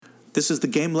This is the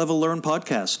Game Level Learn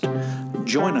podcast.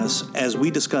 Join us as we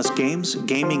discuss games,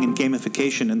 gaming, and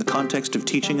gamification in the context of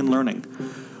teaching and learning.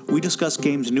 We discuss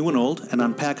games new and old and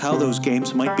unpack how those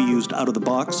games might be used out of the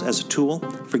box as a tool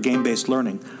for game-based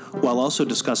learning, while also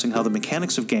discussing how the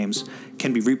mechanics of games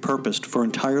can be repurposed for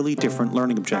entirely different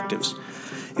learning objectives.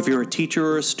 If you're a teacher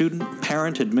or a student,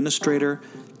 parent, administrator,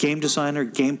 game designer,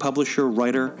 game publisher,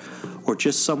 writer, or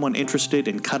just someone interested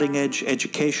in cutting-edge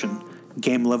education,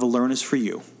 Game Level Learn is for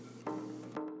you.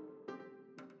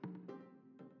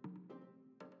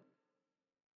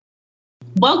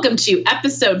 Welcome to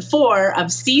episode 4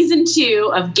 of season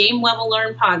 2 of Game Level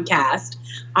Learn podcast.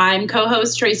 I'm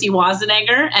co-host Tracy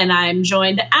Wazenegger, and I'm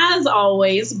joined, as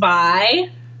always,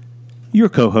 by your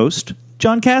co-host,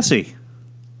 John Cassie.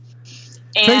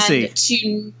 And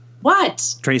Tracy.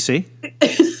 What? Tracy.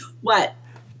 What?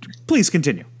 Please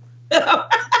continue.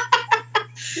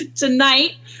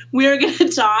 Tonight, we're going to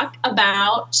talk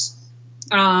about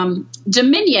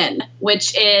Dominion,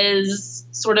 which is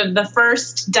sort of the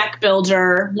first deck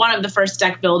builder, one of the first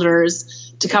deck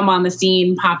builders to come on the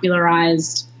scene,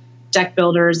 popularized deck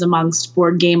builders amongst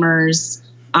board gamers.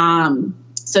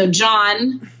 So,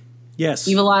 John, yes,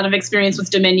 you have a lot of experience with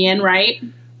Dominion, right?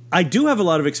 I do have a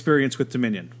lot of experience with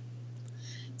Dominion.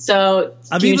 So,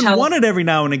 I've even won it every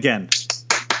now and again.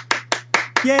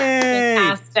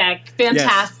 Yay!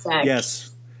 Fantastic.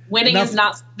 Yes. Winning is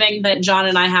not something that John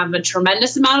and I have a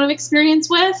tremendous amount of experience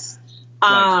with.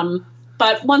 Right.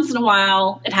 But once in a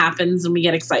while, it happens and we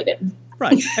get excited.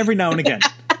 Right. Every now and again.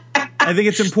 I think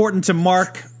it's important to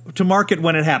mark it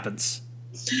when it happens.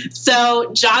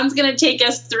 So John's going to take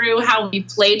us through how we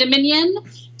play Dominion,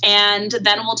 and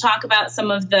then we'll talk about some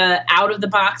of the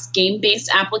out-of-the-box game-based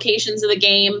applications of the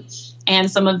game and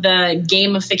some of the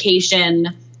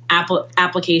gamification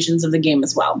applications of the game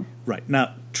as well. Right.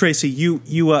 Now, Tracy, you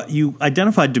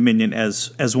identified Dominion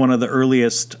as one of the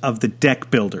earliest of the deck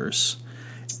builders.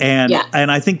 And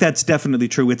I think that's definitely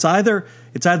true. It's either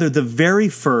the very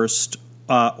first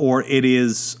or it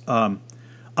is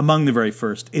among the very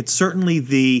first. It's certainly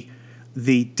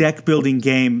the deck building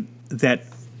game that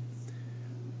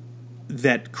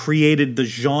created the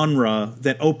genre,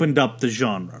 that opened up the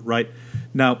genre. Right.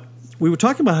 Now, we were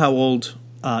talking about how old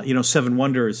Seven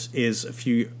Wonders is a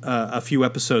few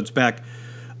episodes back.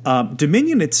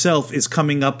 Dominion itself is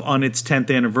coming up on its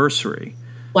 10th anniversary.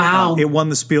 Wow! It won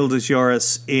the Spiel des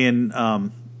Jahres in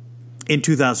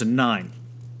 2009,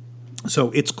 so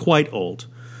it's quite old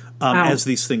as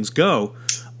these things go.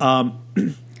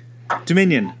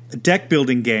 Dominion, a deck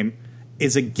building game,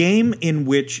 is a game in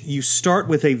which you start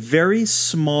with a very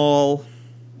small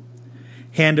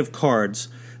hand of cards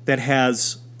that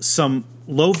has some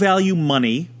low-value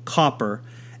money, copper,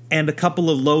 and a couple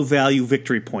of low-value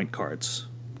victory point cards.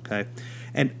 Okay,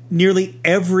 and nearly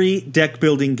every deck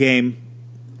building game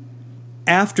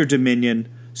after Dominion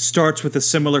starts with a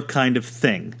similar kind of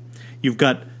thing. You've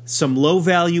got some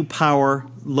low-value power,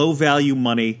 low-value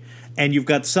money, and you've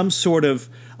got some sort of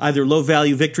either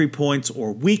low-value victory points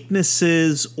or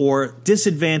weaknesses or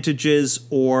disadvantages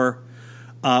or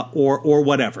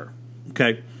whatever.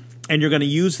 Okay, and you're going to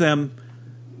use them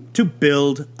to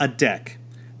build a deck.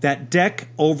 That deck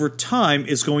over time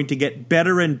is going to get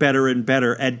better and better and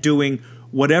better at doing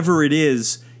whatever it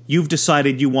is you've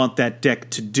decided you want that deck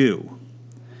to do.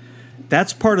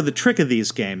 That's part of the trick of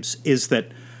these games, is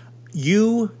that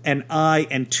you and I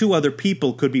and 2 other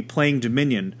people could be playing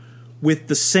Dominion with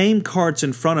the same cards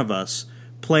in front of us,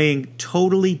 playing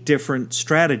totally different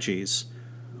strategies,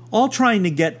 all trying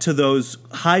to get to those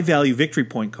high-value victory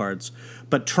point cards,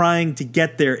 but trying to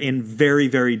get there in very,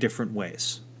 very different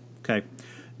ways. Okay?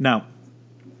 Now,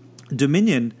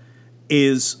 Dominion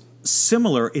is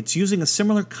similar. It's using a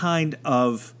similar kind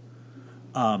of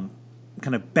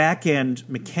back-end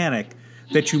mechanic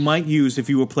that you might use if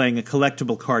you were playing a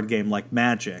collectible card game like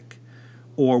Magic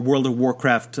or World of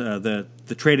Warcraft, the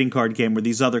trading card game, or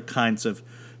these other kinds of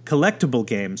collectible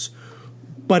games.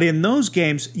 But in those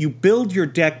games, you build your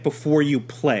deck before you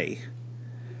play.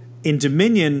 In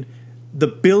Dominion, the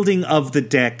building of the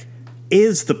deck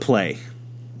is the play.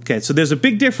 Okay, so there's a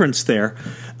big difference there.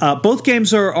 Both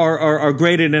games are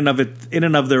great in and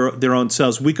of their own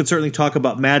selves. We could certainly talk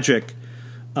about Magic,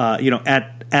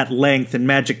 at length, and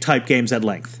Magic type games at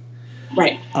length.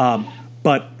 Right.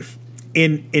 But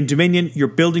in Dominion, you're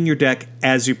building your deck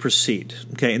as you proceed.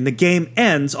 Okay, and the game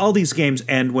ends. All these games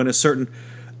end when a certain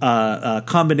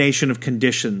combination of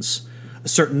conditions, a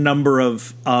certain number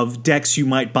of decks you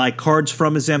might buy cards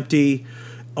from is empty,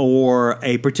 or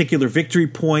a particular victory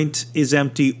point is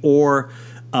empty, or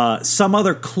some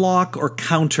other clock or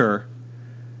counter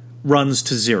runs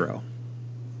to 0.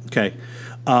 Okay.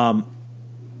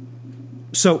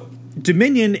 So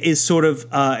Dominion is sort of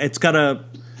it's got a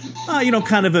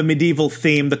kind of a medieval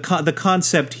theme. The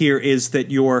concept here is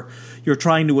that you're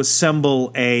trying to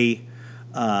assemble a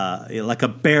like a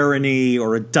barony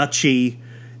or a duchy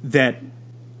that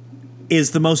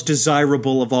is the most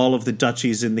desirable of all of the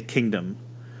duchies in the kingdom,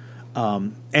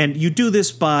 and you do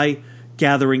this by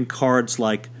gathering cards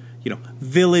like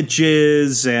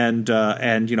villages and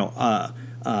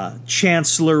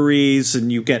chancelleries,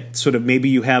 and you get sort of maybe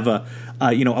you have a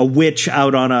witch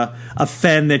out on a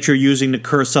fen that you're using to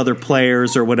curse other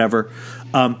players or whatever.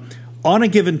 On a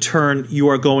given turn, you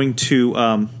are going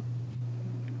to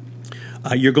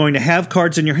have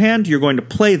cards in your hand. You're going to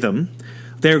play them.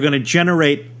 They're going to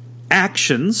generate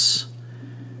actions,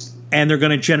 and they're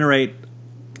going to generate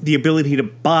the ability to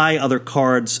buy other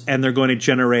cards, and they're going to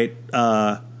generate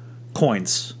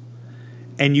coins.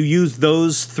 And you use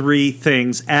those three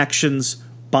things: actions,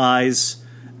 buys,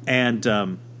 and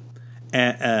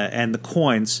the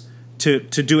coins to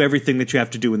do everything that you have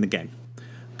to do in the game.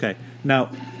 Okay.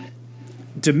 Now,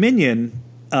 Dominion,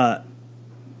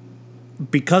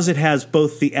 because it has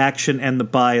both the action and the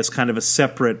buy as kind of a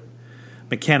separate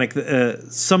mechanic,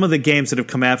 some of the games that have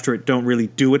come after it don't really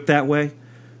do it that way.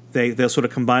 They'll sort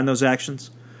of combine those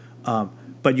actions.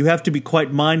 But you have to be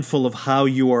quite mindful of how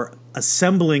you are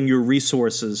assembling your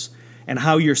resources and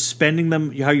how you're spending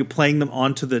them, how you're playing them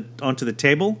onto the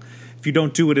table. If you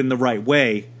don't do it in the right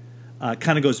way, it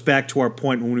kind of goes back to our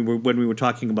point when we were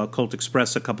talking about Colt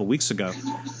Express a couple weeks ago,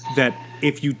 that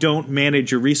if you don't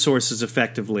manage your resources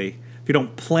effectively, if you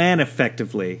don't plan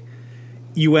effectively,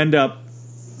 you end up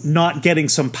not getting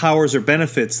some powers or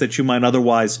benefits that you might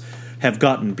otherwise have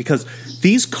gotten, because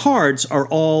these cards are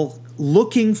all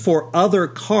looking for other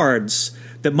cards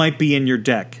that might be in your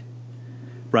deck.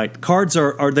 Right, cards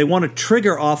are they want to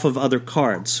trigger off of other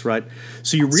cards, right?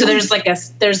 So there's like a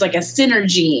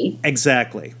synergy,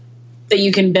 exactly, that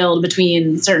you can build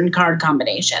between certain card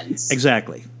combinations.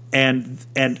 Exactly, and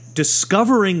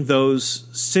discovering those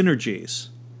synergies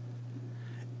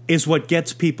is what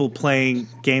gets people playing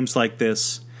games like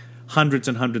this hundreds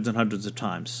and hundreds and hundreds of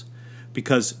times,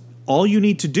 because all you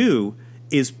need to do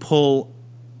is pull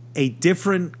a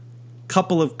different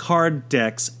couple of card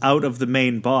decks out of the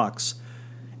main box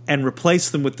and replace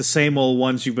them with the same old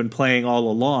ones you've been playing all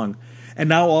along. And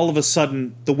now all of a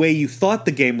sudden, the way you thought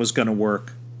the game was going to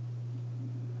work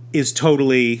is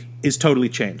totally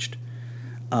changed.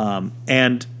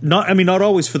 And not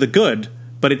always for the good,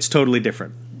 but it's totally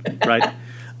different, right?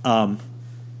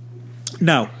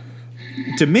 Now,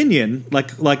 Dominion,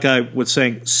 like I was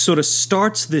saying, sort of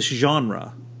starts this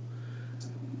genre,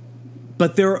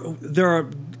 but there are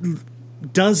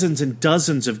dozens and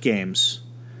dozens of games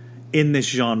in this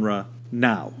genre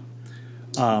now.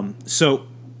 So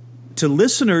to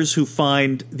listeners who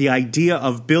find the idea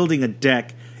of building a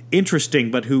deck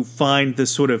interesting, but who find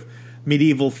this sort of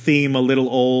medieval theme a little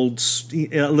old,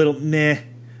 a little meh,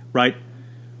 right?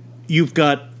 You've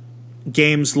got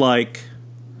games like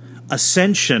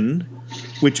Ascension,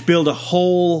 which build a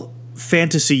whole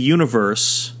fantasy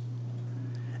universe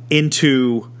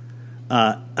into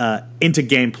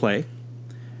gameplay.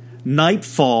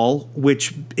 Nightfall,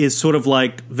 which is sort of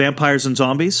like Vampires and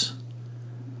Zombies.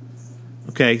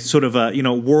 Okay, sort of a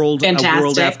world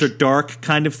after dark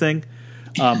kind of thing.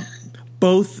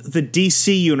 Both the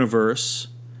DC universe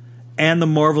and the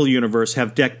Marvel universe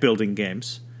have deck building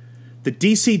games. The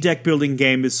DC deck building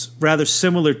game is rather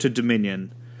similar to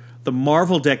Dominion. The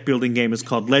Marvel deck building game is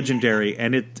called Legendary,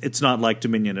 and it's not like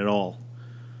Dominion at all.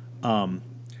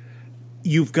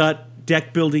 You've got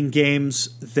deck building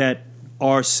games that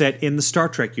are set in the Star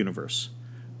Trek universe,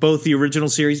 both the original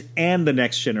series and the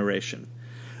Next Generation.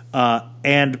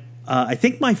 And I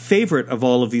think my favorite of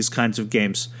all of these kinds of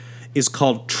games is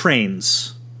called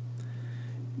Trains.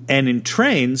 And in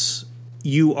Trains,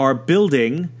 you are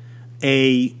building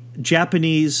a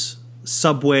Japanese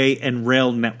subway and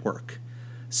rail network.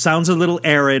 Sounds a little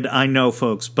arid, I know,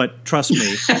 folks, but trust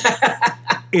me,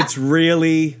 it's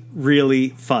really, really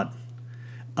fun.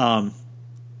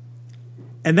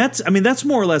 And that's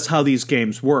more or less how these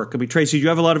games work. I mean, Tracy, do you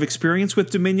have a lot of experience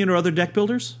with Dominion or other deck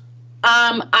builders?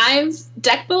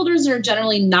 Deck builders are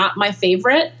generally not my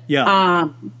favorite. Yeah.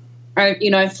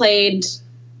 I've played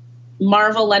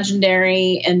Marvel,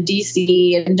 Legendary, and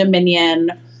DC and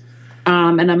Dominion,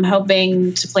 and I'm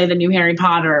hoping to play the new Harry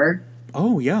Potter.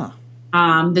 Oh yeah.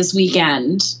 This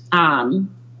weekend,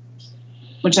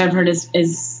 which I've heard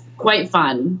is quite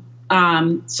fun.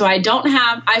 So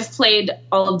I've played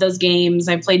all of those games.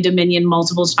 I've played Dominion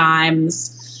multiple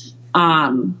times.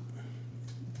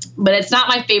 But it's not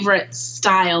my favorite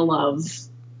style of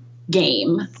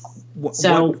game.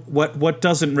 What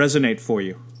doesn't resonate for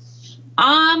you?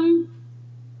 I'm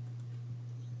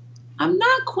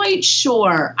not quite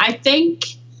sure. I think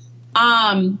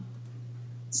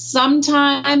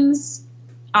sometimes,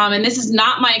 and this is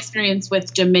not my experience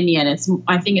with Dominion.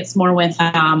 I think it's more with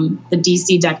the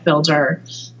DC deck builder.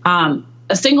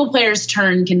 A single player's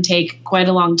turn can take quite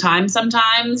a long time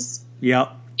sometimes.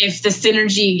 Yep. If the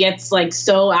synergy gets like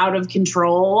so out of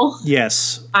control.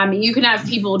 Yes. You can have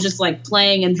people just like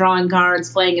playing and drawing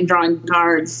cards,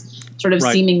 sort of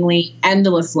seemingly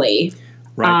endlessly.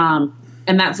 Right.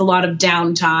 And that's a lot of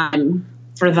downtime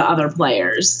for the other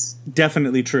players.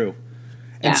 Definitely true.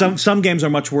 And some games are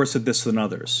much worse at this than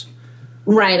others.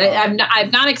 Right.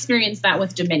 I've not experienced that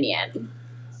with Dominion.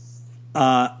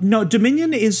 No,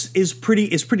 Dominion is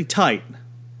pretty tight.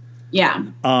 Yeah.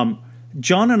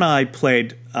 John and I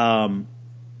played. My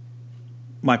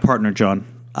partner John.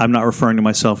 I'm not referring to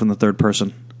myself in the third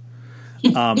person.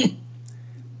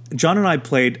 John and I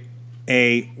played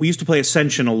we used to play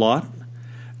Ascension a lot,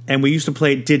 and we used to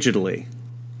play it digitally.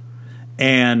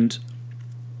 And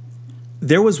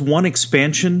there was one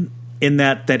expansion in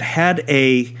that had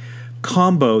a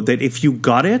combo that if you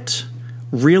got it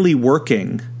really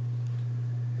working,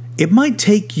 it might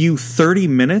take you 30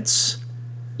 minutes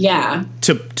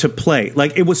to play.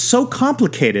 Like, it was so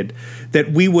complicated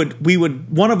that we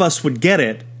would one of us would get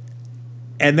it,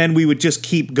 and then we would just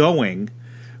keep going.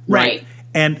 Right.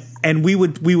 And we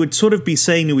would sort of be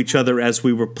saying to each other as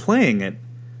we were playing it,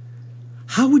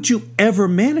 how would you ever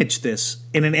manage this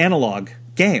in an analog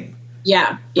game?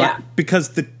 Yeah, yeah. Right?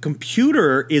 Because the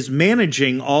computer is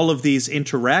managing all of these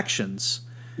interactions.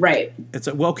 Right. It's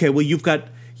like, well, okay, well,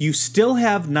 you still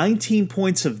have 19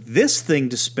 points of this thing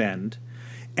to spend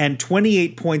and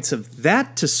 28 points of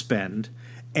that to spend.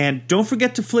 And don't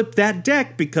forget to flip that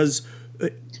deck because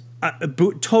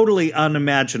totally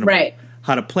unimaginable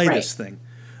how to play this thing.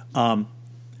 I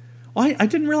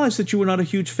didn't realize that you were not a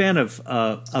huge fan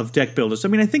of deck builders. I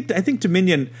mean, I think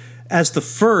Dominion as the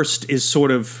first is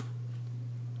sort of,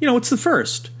 it's the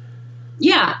first.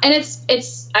 Yeah, and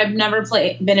it's I've never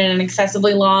been in an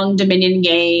excessively long Dominion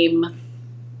game.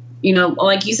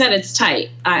 Like you said, it's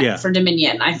tight for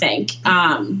Dominion, I think.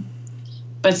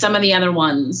 But some of the other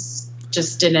ones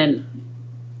just didn't.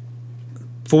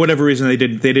 For whatever reason, they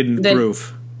didn't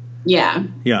groove. Yeah.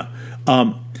 Yeah.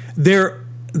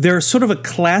 They're sort of a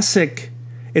classic.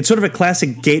 It's sort of a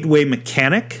classic gateway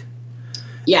mechanic.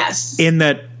 Yes. In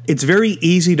that it's very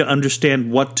easy to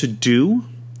understand what to do,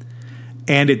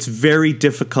 and it's very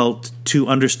difficult to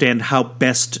understand how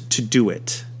best to do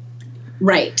it.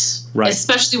 Right.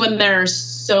 Especially when there are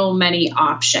so many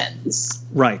options.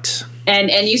 Right.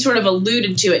 And you sort of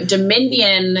alluded to it.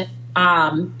 Dominion,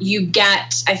 you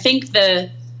get, I think the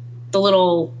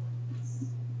little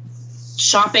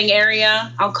shopping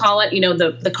area, I'll call it,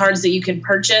 the cards that you can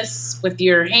purchase with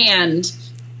your hand.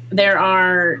 There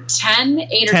are 10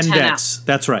 decks.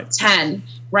 That's right. 10,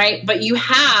 right? But you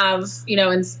have,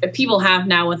 and people have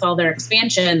now with all their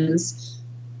expansions,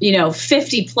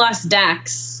 50 plus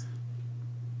decks.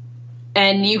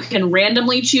 And you can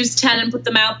randomly choose 10 and put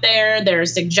them out there. There are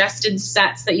suggested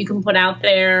sets that you can put out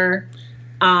there.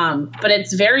 But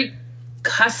it's very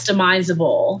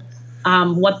customizable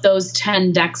what those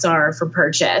 10 decks are for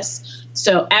purchase.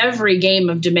 So every game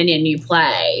of Dominion you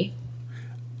play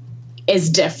is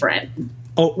different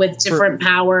with different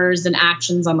powers and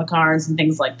actions on the cards and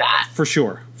things like that. For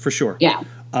sure. Yeah.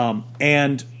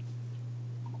 And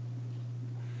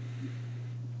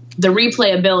the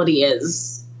replayability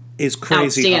is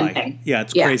crazy outstanding. high. Yeah,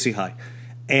 it's crazy high.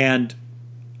 And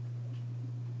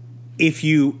if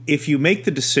you make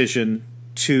the decision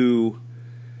to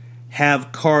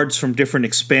have cards from different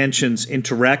expansions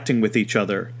interacting with each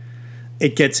other,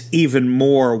 it gets even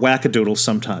more wackadoodle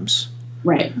sometimes.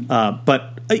 Right.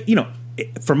 But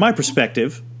from my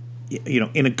perspective,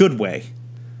 in a good way.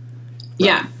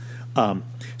 Yeah.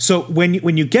 So when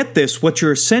you get this, what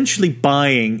you're essentially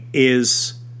buying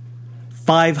is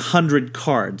 500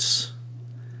 cards.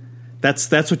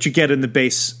 That's what you get in the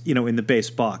base, in the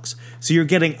base box. So you're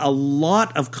getting a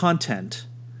lot of content.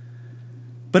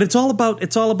 But it's all about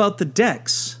the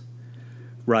decks,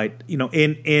 right?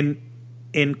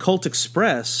 In Cult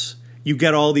Express, you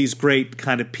get all these great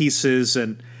kind of pieces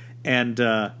and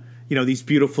these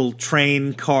beautiful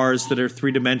train cars that are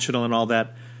 3-dimensional and all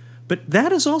that. But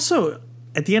that is also,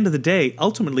 at the end of the day,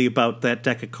 ultimately about that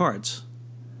deck of cards.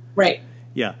 Right.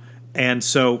 Yeah. And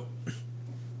so,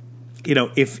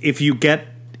 if you get,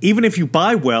 even if you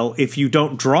buy well, if you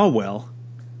don't draw well,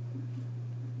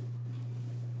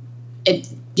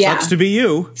 Yeah. Sucks to be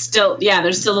you. Still, yeah,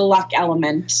 there's still a luck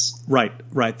element. Right.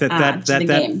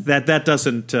 That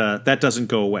doesn't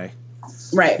go away.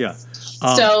 Right. Yeah.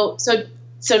 So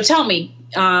tell me,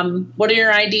 what are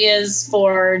your ideas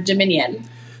for Dominion?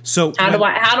 So how do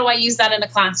I use that in a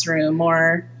classroom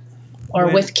or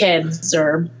with kids?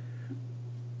 Or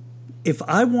if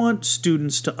I want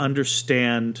students to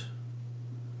understand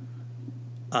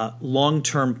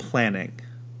long-term planning,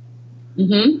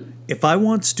 if I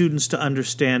want students to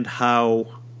understand how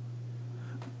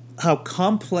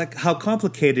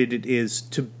complicated it is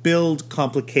to build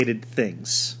complicated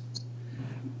things,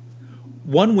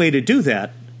 one way to do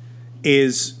that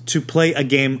is to play a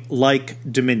game like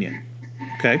Dominion.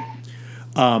 Okay,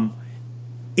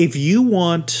 if you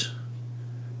want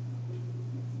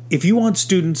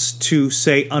students to,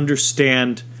 say,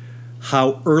 understand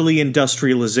how early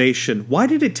industrialization, why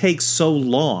did it take so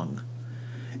long?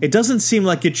 It doesn't seem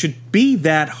like it should be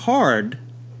that hard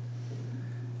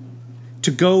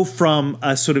to go from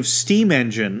a sort of steam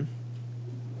engine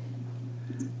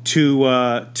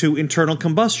to internal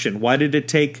combustion. Why did it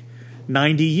take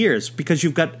 90 years? Because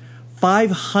you've got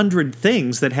 500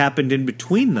 things that happened in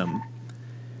between them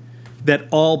that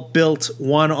all built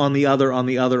one on the other, on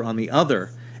the other, on the other.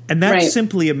 And that's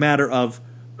simply a matter of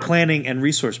planning and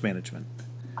resource management.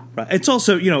 Right. It's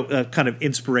also, kind of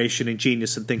inspiration and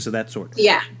genius and things of that sort.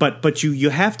 Yeah. But you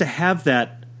have to have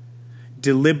that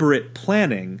deliberate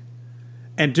planning,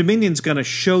 and Dominion's going to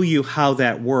show you how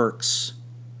that works,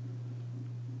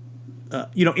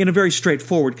 in a very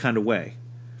straightforward kind of way.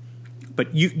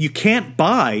 But you can't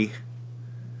buy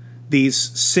these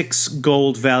 6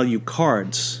 gold value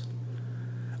cards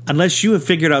unless you have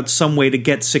figured out some way to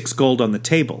get 6 gold on the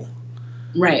table.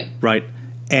 Right. Right.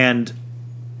 And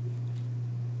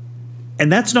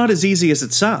that's not as easy as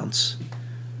it sounds.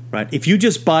 Right? If you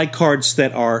just buy cards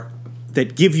that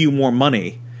give you more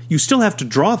money, you still have to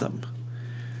draw them,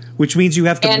 which means you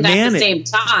have to manage at the same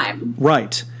time.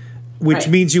 Right. Which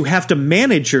means you have to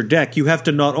manage your deck. You have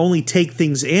to not only take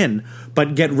things in,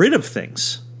 but get rid of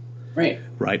things. Right.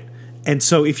 Right. And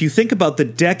so if you think about the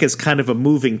deck as kind of a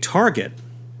moving target,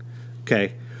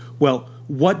 okay, well,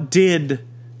 what did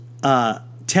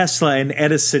Tesla and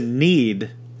Edison need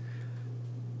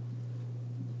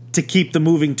to keep the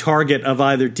moving target of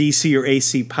either DC or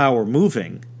AC power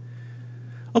moving?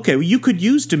 Okay, well, you could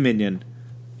use Dominion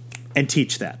and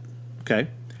teach that. Okay?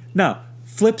 Now,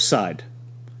 flip side,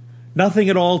 nothing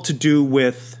at all to do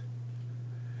with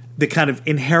the kind of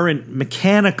inherent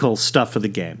mechanical stuff of the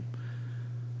game.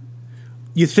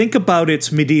 You think about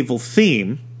its medieval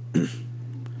theme,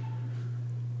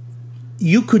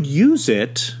 you could use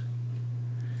it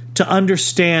to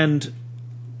understand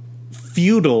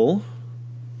feudal,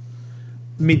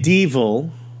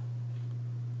 medieval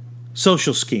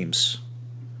social schemes.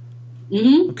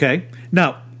 Okay?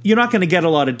 Now, you're not going to get a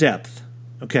lot of depth,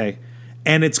 okay?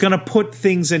 And it's going to put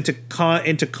things into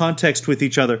context with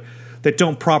each other that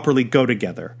don't properly go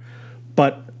together.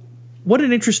 But what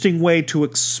an interesting way to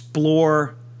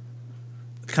explore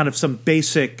kind of some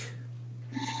basic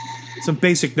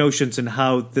notions in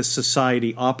how this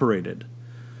society operated.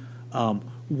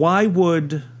 Why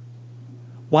would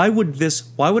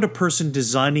a person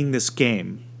designing this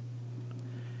game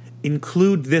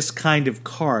include this kind of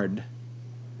card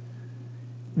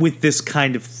with this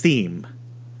kind of theme?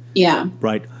 Yeah.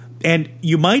 Right. And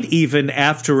you might even,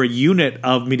 after a unit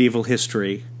of medieval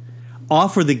history,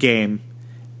 offer the game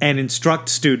and instruct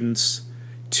students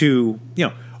to,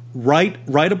 write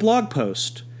a blog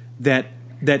post that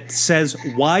says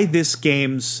why this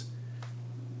game's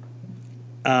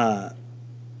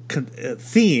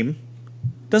theme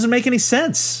doesn't make any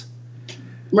sense.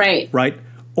 Right. Right?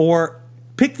 Or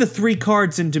pick the 3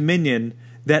 cards in Dominion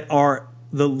that are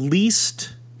the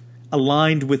least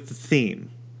aligned with the theme.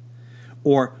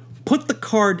 Or put the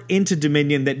card into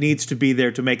Dominion that needs to be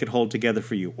there to make it hold together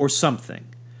for you, or something.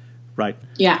 Right?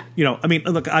 Yeah.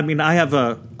 I have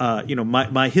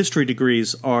my history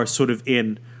degrees are sort of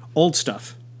in old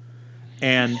stuff.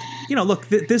 And,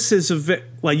 this is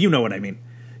you know what I mean.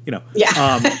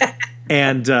 Yeah.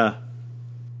 And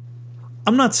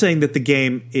I'm not saying that the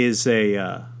game is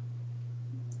the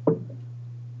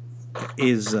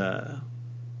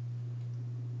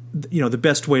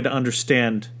best way to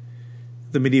understand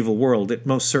the medieval world. It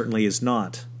most certainly is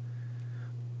not.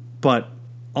 But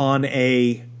on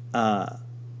a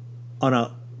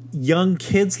young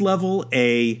kids level,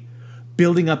 a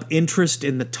building up interest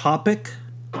in the topic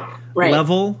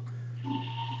level,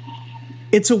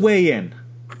 it's a way in.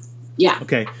 Yeah.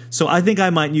 Okay. So I think I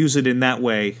might use it in that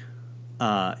way,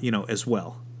 as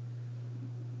well.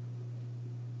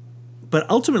 but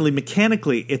ultimately,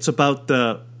 mechanically, it's about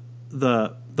the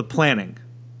planning.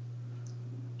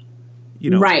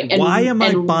 Right. Why am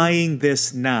I buying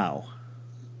this now?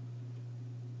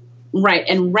 Right.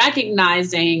 And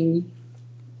recognizing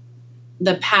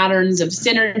the patterns of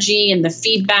synergy and the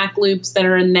feedback loops that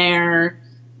are in there,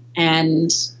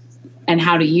 and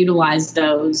how to utilize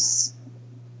those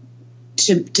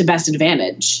to best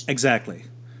advantage. Exactly.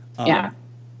 Yeah.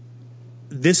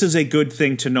 This is a good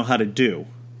thing to know how to do.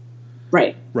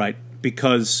 Right. Right.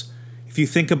 Because if you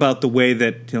think about the way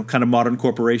that kind of modern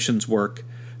corporations work,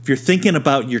 if you're thinking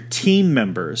about your team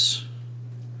members,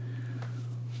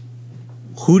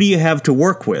 who do you have to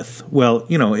work with? Well,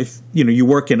 if you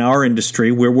work in our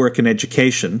industry, we work in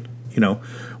education.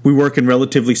 We work in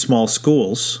relatively small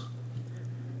schools.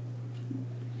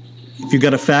 If you've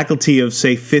got a faculty of,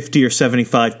 say, 50 or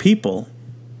 75 people,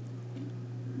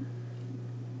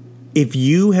 if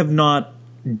you have not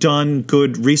done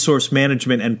good resource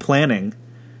management and planning,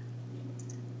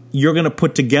 you're going to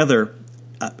put together,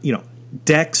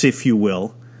 decks, if you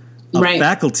will, of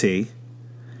faculty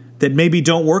that maybe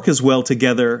don't work as well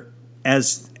together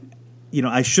as,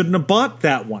 I shouldn't have bought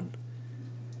that one.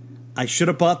 I should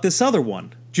have bought this other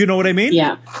one. Do you know what I mean?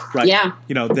 Yeah. Right. Yeah.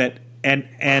 That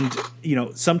and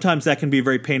sometimes that can be a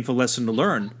very painful lesson to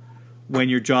learn when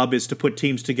your job is to put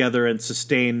teams together and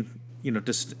sustain,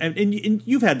 and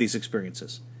you've had these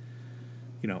experiences.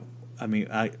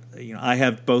 I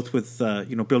have both with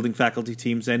building faculty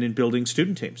teams and in building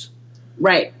student teams.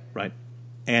 Right. Right.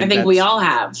 And I think we all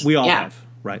have. We all have.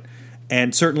 Right.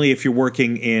 And certainly if you're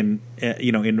working in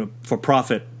a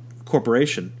for-profit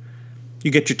corporation, you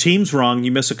get your teams wrong,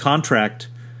 you miss a contract,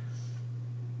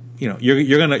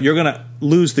 you're gonna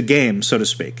lose the game, so to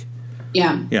speak.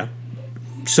 Yeah. Yeah.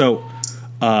 So,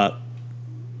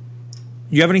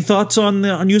 you have any thoughts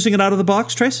on using it out of the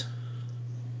box, Trace?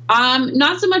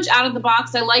 Not so much out of the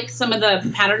box. I like some of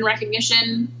the pattern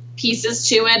recognition pieces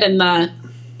to it, and the,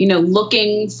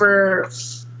 looking for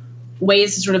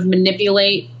ways to sort of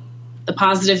manipulate the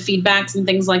positive feedbacks and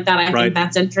things like that. I think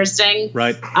that's interesting.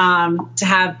 Right.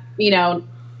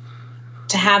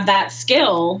 To have that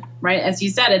skill, right? As you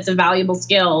said, it's a valuable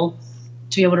skill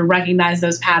to be able to recognize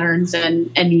those patterns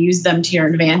and use them to your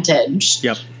advantage.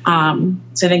 Yep. So I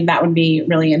think that would be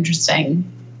really interesting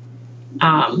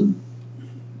for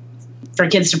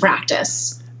kids to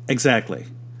practice. Exactly.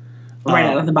 Right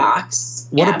out of the box.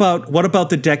 What about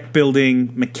the deck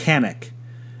building mechanic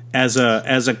as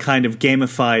a kind of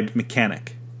gamified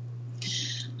mechanic?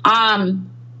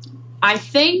 I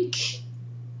think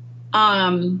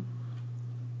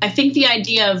the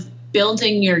idea of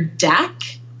building your deck,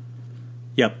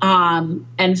 yep,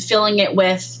 and filling it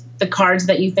with the cards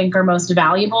that you think are most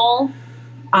valuable,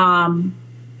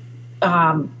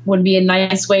 would be a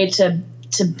nice way to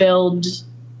build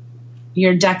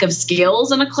your deck of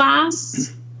skills in a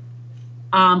class,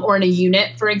 or in a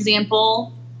unit, for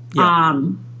example. Yeah.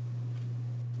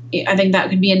 I think that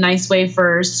could be a nice way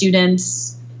for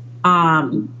students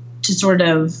to sort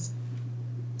of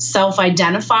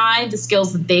self-identify the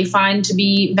skills that they find to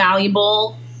be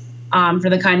valuable for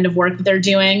the kind of work that they're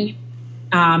doing,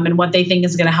 and what they think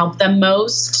is going to help them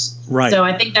most. Right. So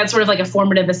I think that's sort of like a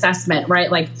formative assessment,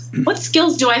 right? Like, what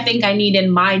skills do I think I need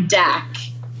in my deck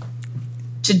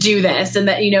to do this? And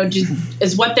that,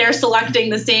 is what they're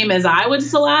selecting the same as I would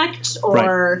select?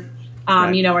 Or,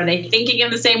 are they thinking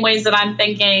in the same ways that I'm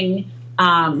thinking?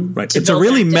 Right. It's a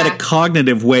really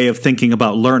metacognitive way of thinking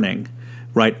about learning,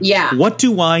 right? Yeah. What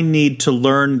do I need to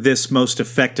learn this most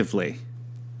effectively?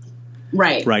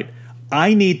 Right. Right.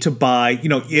 I need to buy,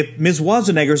 if Ms.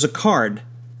 Wazenegger's a card,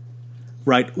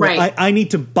 right? Right. I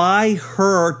need to buy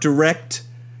her direct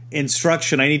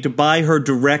instruction. I need to buy her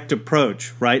direct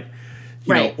approach, right?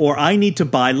 Or I need to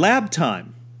buy lab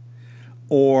time,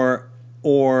 or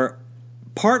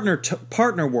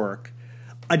partner work,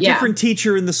 a different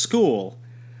teacher in the school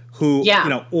who,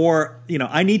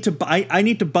 I need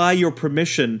to buy your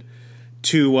permission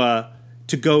to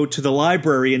go to the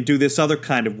library and do this other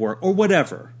kind of work, or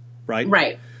whatever, right?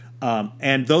 Right.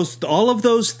 And all of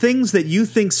those things that you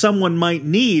think someone might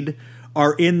need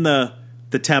are in the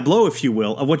tableau, if you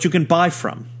will, of what you can buy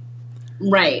from.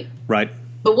 Right. Right.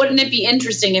 But wouldn't it be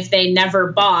interesting if they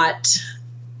never bought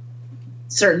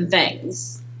certain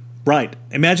things? Right.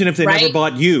 Imagine if they never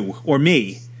bought you or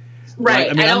me. Right.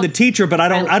 I mean, I'm the teacher, but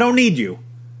I don't need you.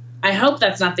 I hope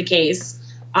that's not the case.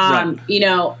 Right.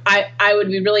 I would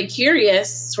be really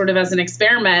curious, sort of as an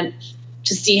experiment,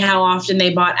 to see how often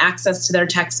they bought access to their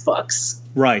textbooks.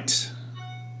 Right.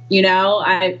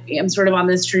 I am sort of on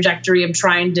this trajectory of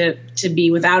trying to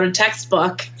be without a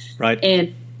textbook. Right.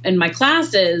 In my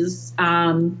classes,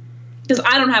 because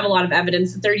I don't have a lot of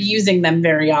evidence that they're using them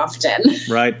very often.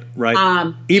 Right.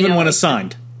 Even when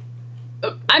assigned.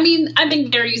 I mean, I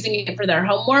think they're using it for their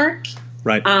homework.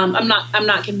 Right. I'm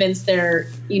not convinced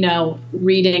they're,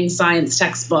 reading science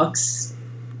textbooks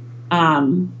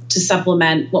to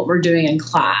supplement what we're doing in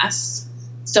class.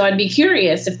 So I'd be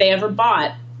curious if they ever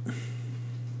bought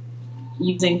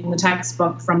using the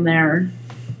textbook from their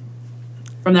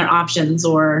options,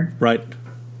 or right.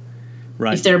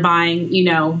 if they're buying,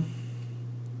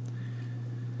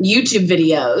 YouTube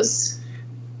videos.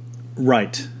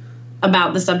 Right.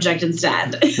 About the subject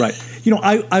instead. Right.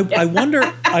 I wonder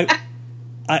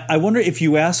I wonder if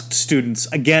you asked students,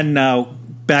 again now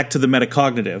back to the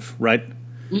metacognitive, right?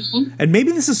 Mm-hmm. And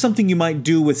maybe this is something you might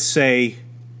do with, say,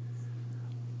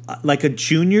 like a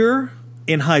junior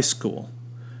in high school.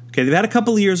 Okay, they've had a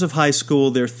couple of years of high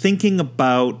school. They're thinking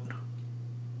about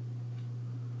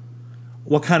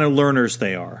what kind of learners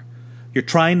they are. You're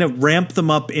trying to ramp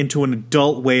them up into an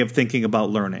adult way of thinking about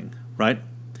learning, right?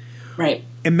 Right.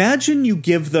 Imagine you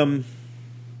give them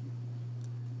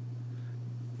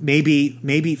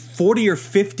maybe 40 or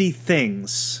 50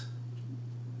 things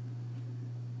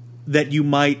that you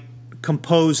might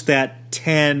compose that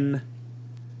 10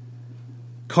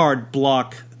 card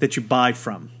block that you buy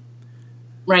from.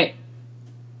 Right.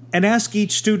 And ask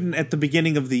each student at the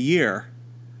beginning of the year,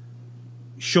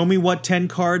 show me what 10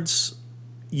 cards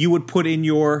you would put in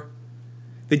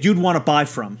that you'd want to buy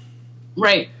from.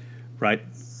 Right. Right.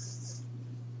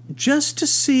 Just to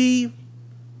see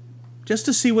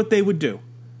what they would do.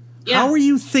 Yeah. How are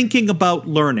you thinking about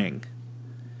learning?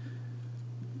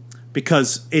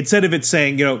 Because instead of it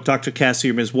saying, Dr. Cassie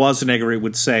or Ms. Wazenegger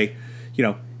would say,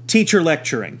 teacher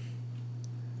lecturing.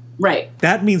 Right.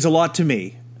 That means a lot to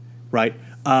me, right?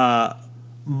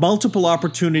 Multiple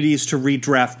opportunities to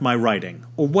redraft my writing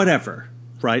or whatever,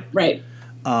 right? Right.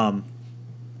 I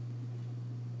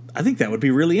think that would be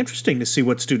really interesting to see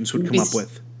what students would come up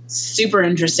with. Super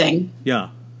interesting. Yeah.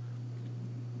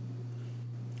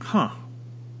 Huh.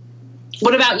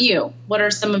 What about you? What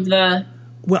are some of the...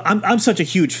 Well, I'm such a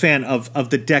huge fan of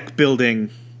the deck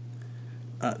building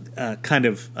kind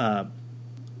of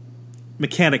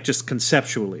mechanic, just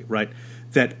conceptually, right?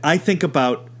 That I think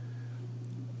about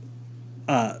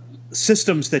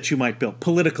systems that you might build,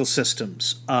 political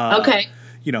systems. Okay.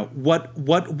 What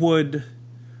would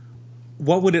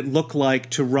it look like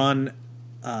to run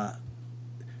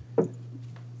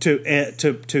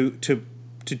to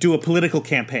do a political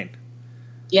campaign?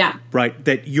 Yeah. Right.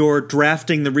 That you're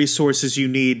drafting the resources you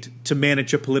need to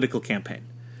manage a political campaign.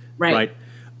 Right.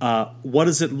 What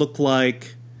does it look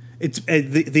like? It's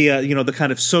the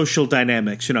kind of social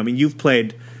dynamics. You've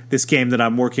played this game that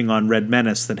I'm working on, Red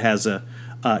Menace, that has a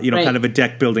right. kind of a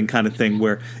deck building kind of thing.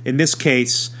 Where in this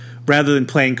case, rather than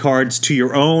playing cards to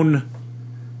your own,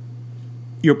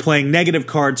 you're playing negative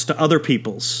cards to other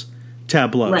people's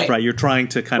tableaus. Right. You're trying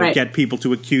to kind of get people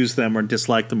to accuse them or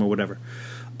dislike them or whatever.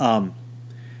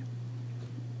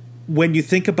 When you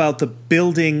think about the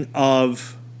building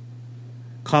of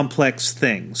complex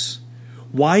things,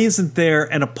 why isn't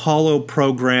there an Apollo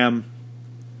program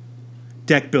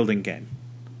deck building game?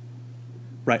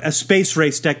 Right, a space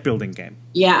race deck building game.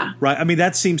 Yeah. Right, I mean,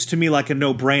 that seems to me like a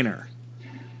no-brainer,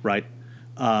 right?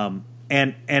 And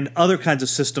other kinds of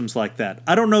systems like that.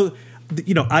 I don't know,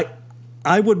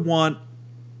 I would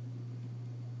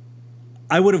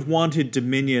have wanted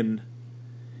Dominion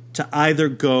to either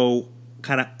go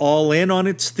kind of all in on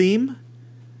its theme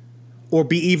or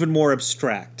be even more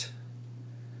abstract.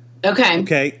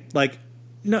 Okay. Like,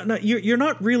 no, you're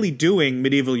not really doing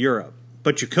medieval Europe,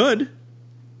 but you could.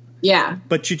 Yeah.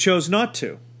 But you chose not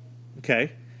to.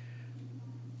 Okay.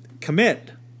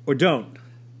 Commit or don't.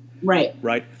 Right.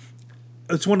 Right.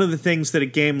 It's one of the things that a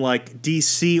game like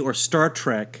DC or Star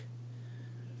Trek,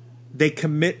 they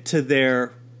commit to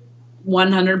their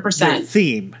 100% their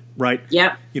theme, right?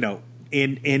 Yep.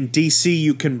 In DC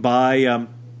you can buy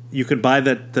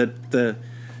the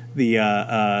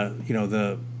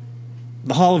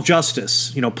Hall of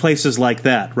Justice, places like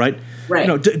that, right?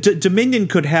 Right. Dominion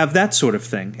could have that sort of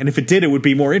thing, and if it did, it would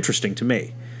be more interesting to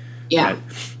me. Yeah. Right?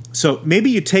 So maybe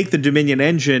you take the Dominion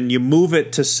engine, you move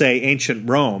it to, say, ancient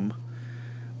Rome,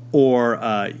 or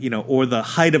the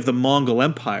height of the Mongol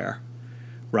Empire,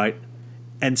 right?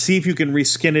 And see if you can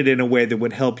reskin it in a way that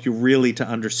would help you really to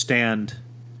understand,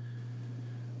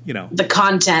 the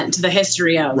content, the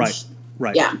history of.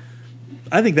 Right. Yeah.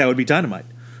 I think that would be dynamite.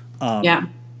 Yeah.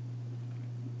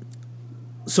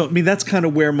 So, I mean, that's kind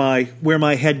of where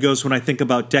my head goes when I think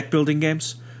about deck building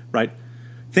games, right?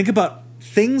 Think about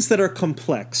things that are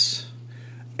complex,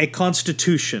 a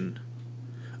constitution,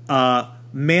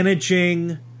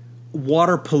 managing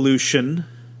water pollution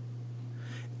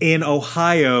in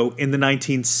Ohio in the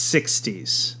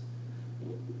 1960s,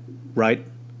 right?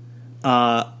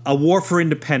 A war for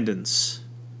independence.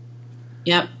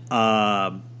 Yep.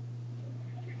 The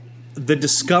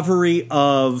discovery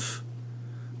of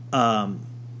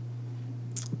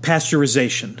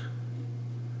pasteurization,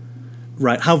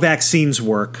 right? How vaccines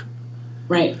work.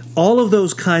 Right. All of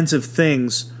those kinds of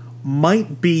things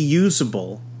might be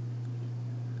usable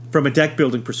from a deck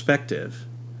building perspective,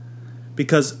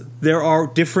 because there are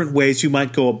different ways you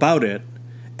might go about it,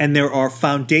 and there are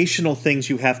foundational things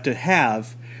you have to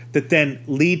have that then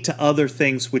lead to other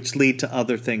things, which lead to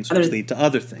other things, which lead to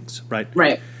other things, right?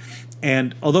 Right.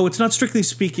 And although it's not strictly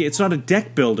speaking, it's not a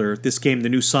deck builder, this game, The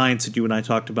New Science that you and I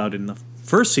talked about in the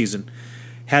first season,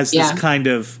 has this kind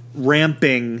of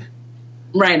ramping...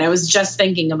 Right, I was just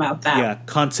thinking about that. Yeah,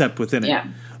 concept within it. Yeah.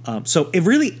 So if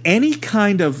really any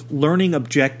kind of learning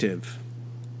objective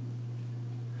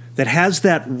that has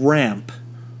that ramp,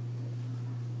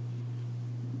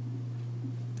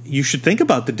 you should think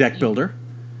about the deck builder,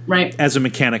 right, as a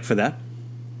mechanic for that.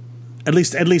 At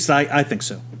least I think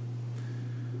so.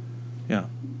 Yeah.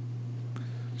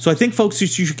 So I think, folks, you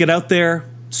should get out there.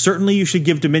 Certainly you should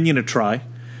give Dominion a try.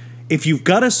 If you've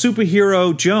got a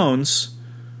superhero Jones,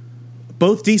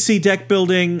 both DC deck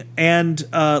building and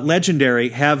Legendary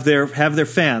have their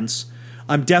fans.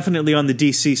 I'm definitely on the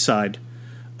DC side.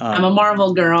 I'm a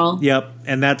Marvel girl. Yep,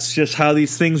 and that's just how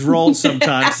these things roll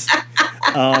sometimes.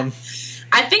 I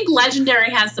think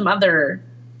Legendary has some other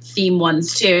theme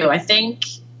ones too. I think.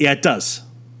 Yeah, it does.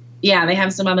 Yeah, they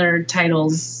have some other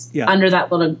titles under that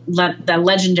that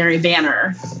Legendary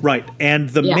banner. Right, and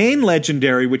the main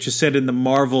Legendary, which is set in the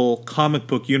Marvel comic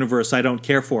book universe, I don't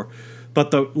care for.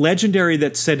 But the Legendary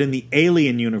that's set in the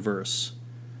Alien universe,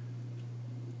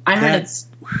 I heard it's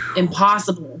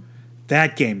impossible.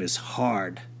 That game is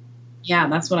hard. Yeah,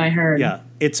 that's what I heard. Yeah,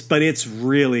 it's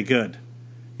really good.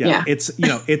 Yeah. It's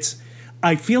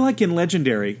I feel like in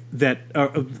Legendary that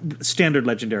standard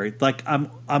Legendary, like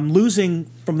I'm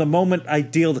losing from the moment I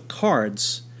deal the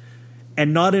cards,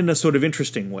 and not in a sort of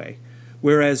interesting way.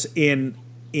 Whereas in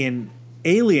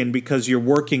Alien, because you're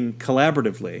working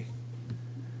collaboratively,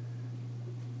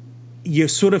 you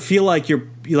sort of feel like you're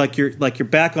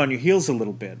back on your heels a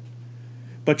little bit,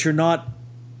 but you're not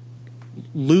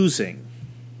losing.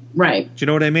 Right. Do you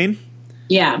know what I mean?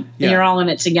 Yeah. You're all in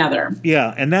it together.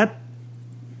 Yeah, and that,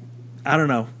 I don't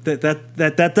know,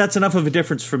 that's enough of a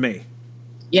difference for me.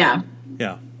 Yeah.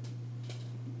 Yeah.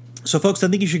 So, folks, I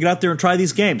think you should get out there and try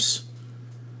these games,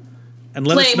 and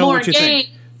let us know what you think.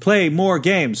 Play more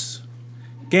games.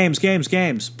 Games.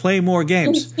 Play more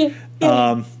games.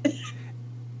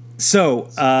 So,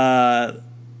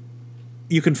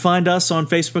 you can find us on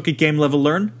Facebook at Game Level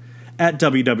Learn, at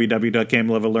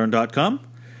www.gamelevelearn.com.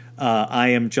 I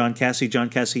am John Cassie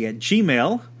at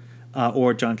gmail,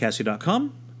 or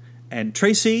johncassie.com. And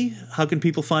Tracy, how can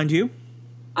people find you?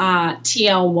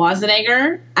 TL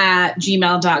Wazenegger at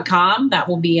gmail.com. That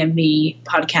will be in the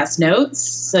podcast notes,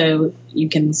 so you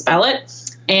can spell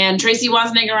it. And Tracy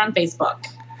Wazenegger on Facebook.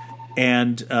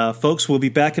 And, folks, we'll be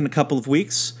back in a couple of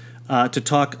weeks to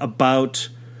talk about,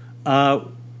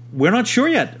 we're not sure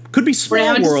yet. Could be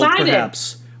Small World,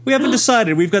 perhaps. We haven't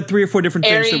decided. We've got 3 or 4 different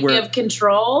things that we're... Area of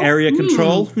control? Area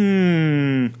control?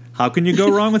 How can you go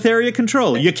wrong with area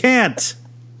control? You can't.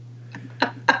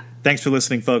 Thanks for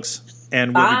listening, folks.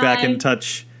 And we'll be back in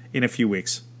touch in a few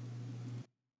weeks.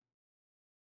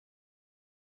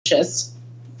 Delicious.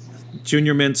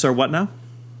 Junior mints are what now?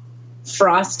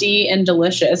 Frosty and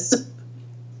delicious.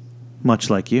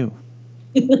 Much like you.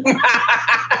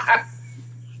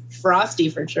 Frosty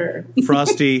for sure.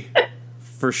 Frosty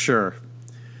for sure.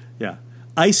 Yeah.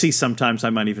 Icy sometimes, I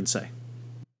might even say.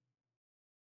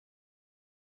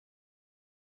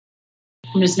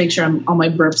 Just make sure all my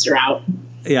burps are out.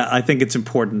 Yeah, I think it's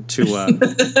important to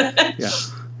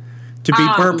to be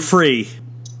burp free.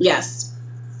 Yes.